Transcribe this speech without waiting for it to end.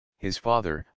His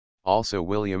father, also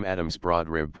William Adams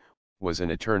Brodribb, was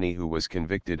an attorney who was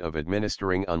convicted of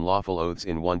administering unlawful oaths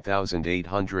in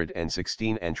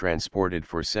 1816 and transported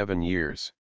for 7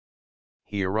 years.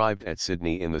 He arrived at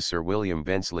Sydney in the Sir William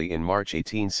Bensley in March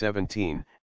 1817,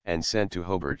 and sent to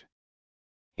Hobart.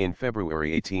 In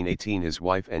February 1818 his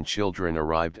wife and children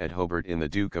arrived at Hobart in the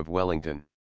Duke of Wellington.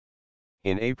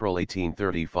 In April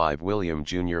 1835 William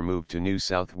Jr. moved to New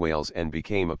South Wales and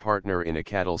became a partner in a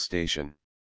cattle station.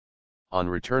 On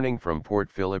returning from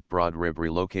Port Phillip, Brodribb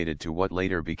relocated to what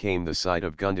later became the site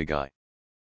of Gundagai.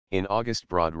 In August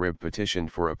Brodribb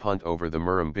petitioned for a punt over the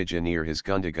Murrumbidgee near his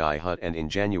Gundagai hut, and in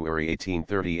January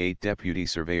 1838 Deputy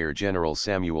Surveyor General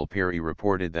Samuel Perry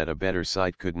reported that a better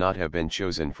site could not have been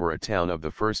chosen for a town of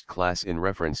the first class in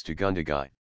reference to Gundagai.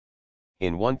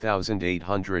 In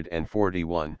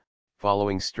 1841,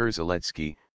 following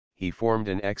Strzelecki, he formed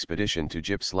an expedition to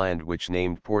Gippsland which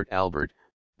named Port Albert,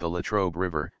 the Latrobe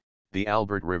River, the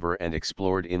Albert River, and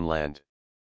explored inland.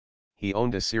 He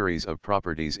owned a series of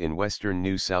properties in western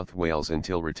New South Wales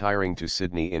until retiring to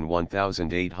Sydney in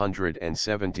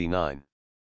 1879.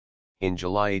 In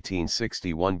July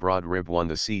 1861 Brodribb won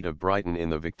the seat of Brighton in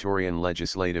the Victorian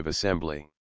Legislative Assembly.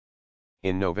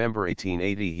 In November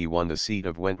 1880 he won the seat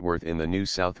of Wentworth in the New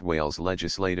South Wales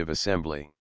Legislative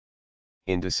Assembly.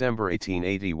 In December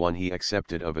 1881 he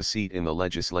accepted of a seat in the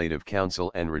Legislative Council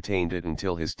and retained it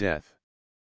until his death.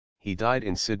 He died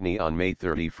in Sydney on May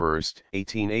 31,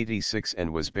 1886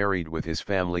 and was buried with his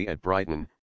family at Brighton,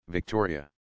 Victoria.